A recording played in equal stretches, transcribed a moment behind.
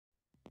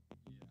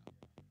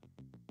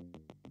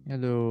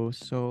Hello,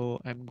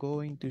 so I'm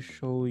going to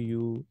show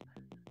you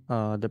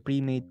the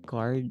pre-made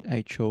card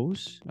I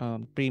chose.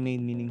 Pre-made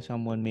meaning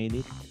someone made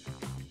it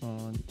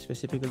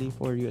specifically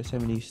for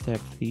USMLE Step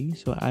 3.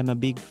 So I'm a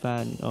big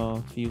fan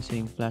of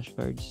using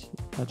flashcards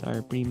that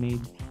are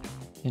pre-made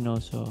and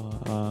also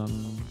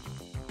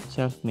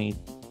self-made.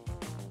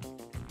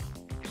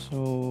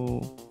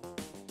 So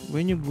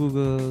when you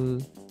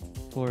Google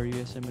for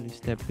USMLE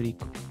Step 3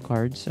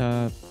 cards,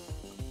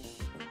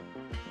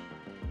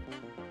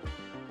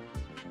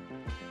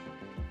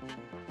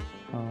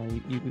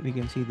 we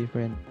can see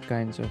different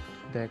kinds of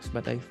decks,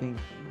 but I think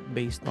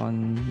based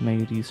on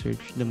my research,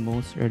 the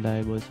most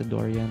reliable is the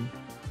DORIAN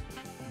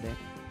deck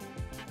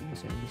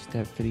using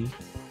step 3.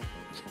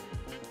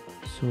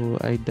 So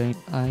I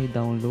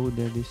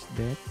downloaded this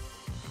deck.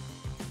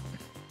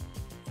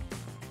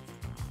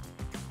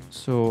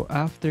 So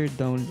after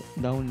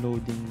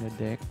downloading the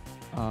deck,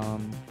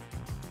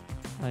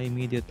 I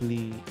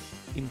immediately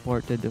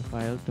imported the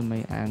file to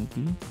my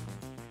Anki.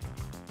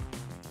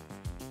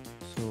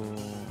 So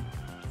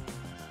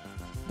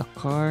the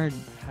card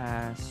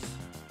has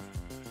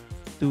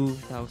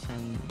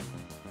 2,000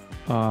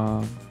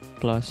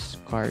 plus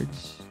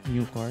cards,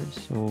 new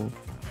cards. So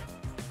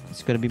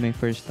it's gonna be my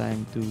first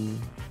time to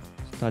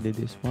study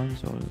this one.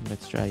 So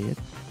let's try it.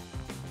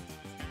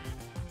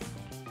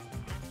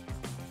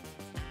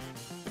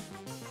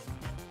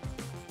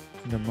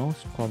 The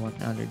most common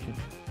allergen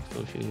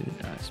associated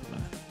with asthma.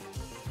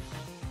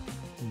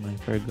 I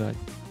forgot.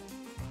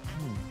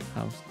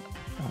 House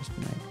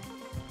asthma.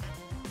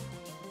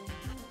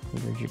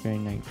 Allergic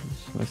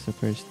rhinitis. What's the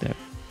first step?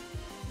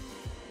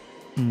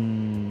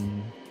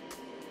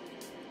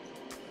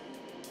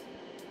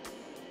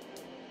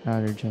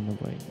 Allergen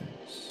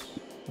avoidance.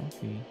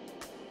 Okay.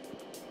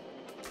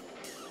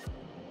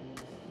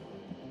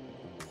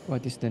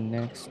 What is the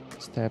next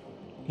step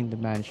in the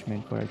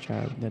management for a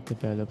child that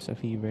develops a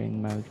fever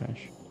and mild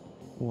rash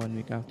 1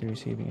 week after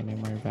receiving an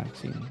MR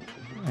vaccine?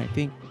 I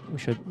think we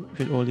should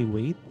only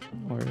wait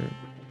or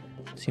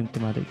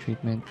symptomatic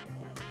treatment.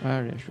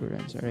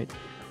 Reassurance. All right.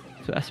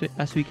 So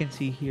as we can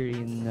see here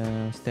in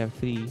step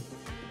 3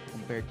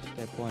 compared to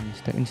step 1,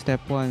 in step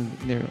 1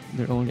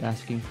 they're only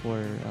asking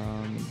for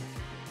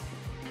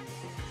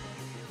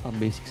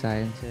basic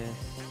sciences.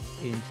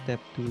 In step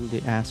 2 they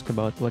ask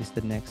about what is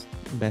the next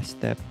best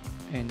step,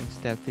 and in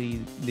step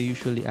 3 they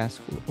usually ask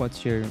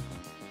what's your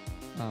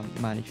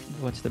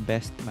what's the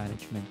best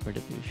management for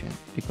the patient,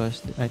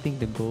 because I think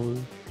the goal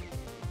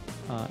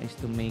is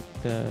to make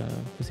the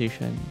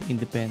physician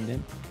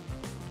independent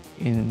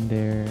in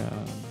their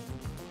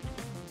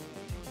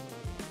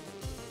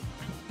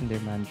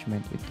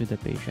management to the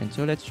patient.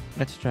 So let's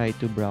try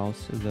to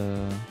browse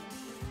the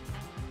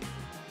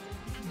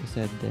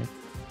said deck.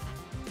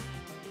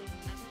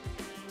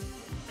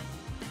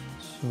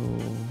 So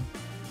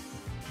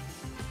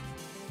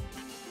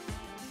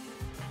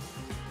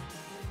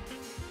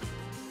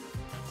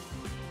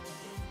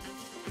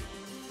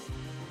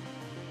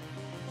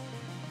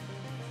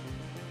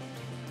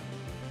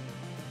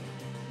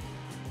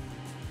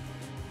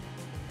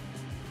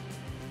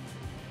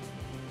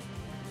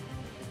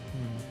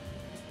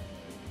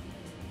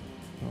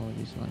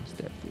this one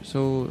step 2.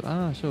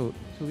 So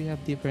we have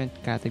different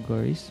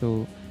categories.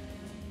 So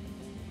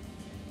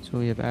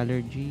we have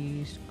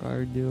allergies,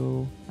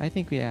 cardio. I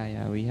think we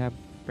have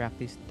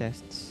practice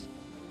tests.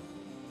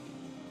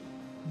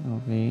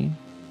 Okay.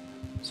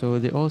 So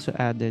they also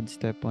added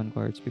step 1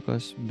 cards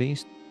because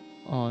based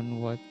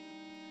on what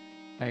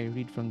I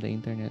read from the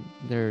internet,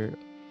 they're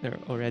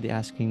already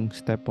asking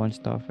step 1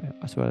 stuff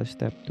as well as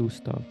step 2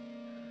 stuff.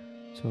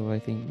 So I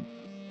think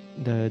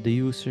the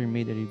user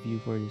made a review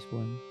for this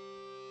one.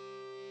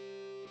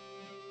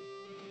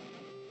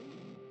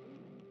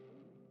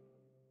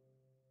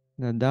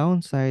 The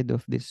downside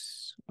of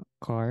this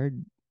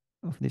card,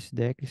 of this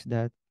deck, is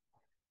that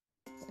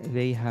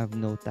they have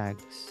no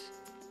tags.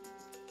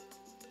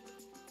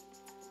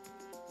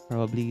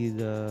 Probably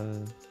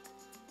the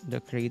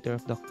creator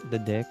of the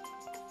deck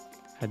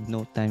had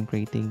no time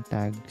creating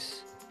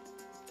tags.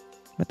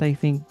 But I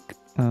think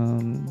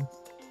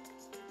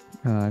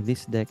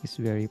this deck is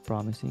very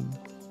promising.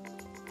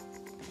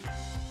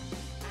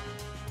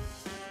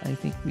 I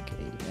think we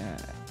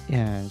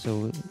can,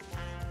 so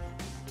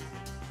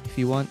if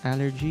you want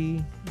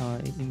allergy,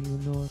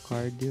 immuno,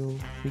 cardio,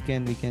 we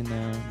can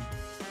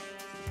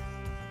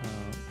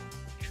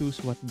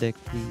choose what deck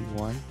we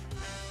want,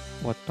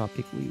 what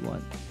topic we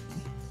want.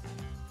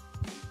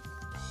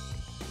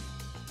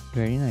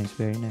 Very nice.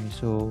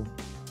 So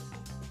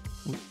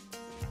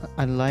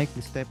unlike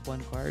the step 1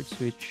 cards,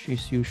 which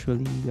is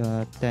usually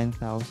 10,000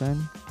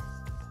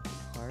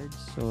 cards,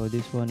 so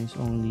this one is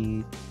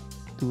only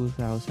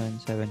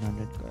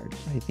 2,700 cards.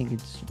 I think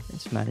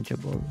it's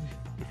manageable.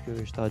 If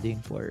you're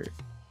studying for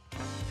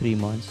 3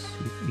 months,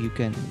 you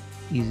can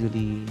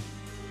easily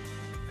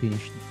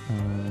finish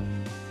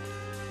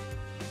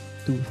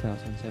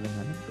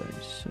 2,700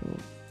 cards. So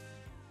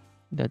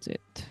that's it.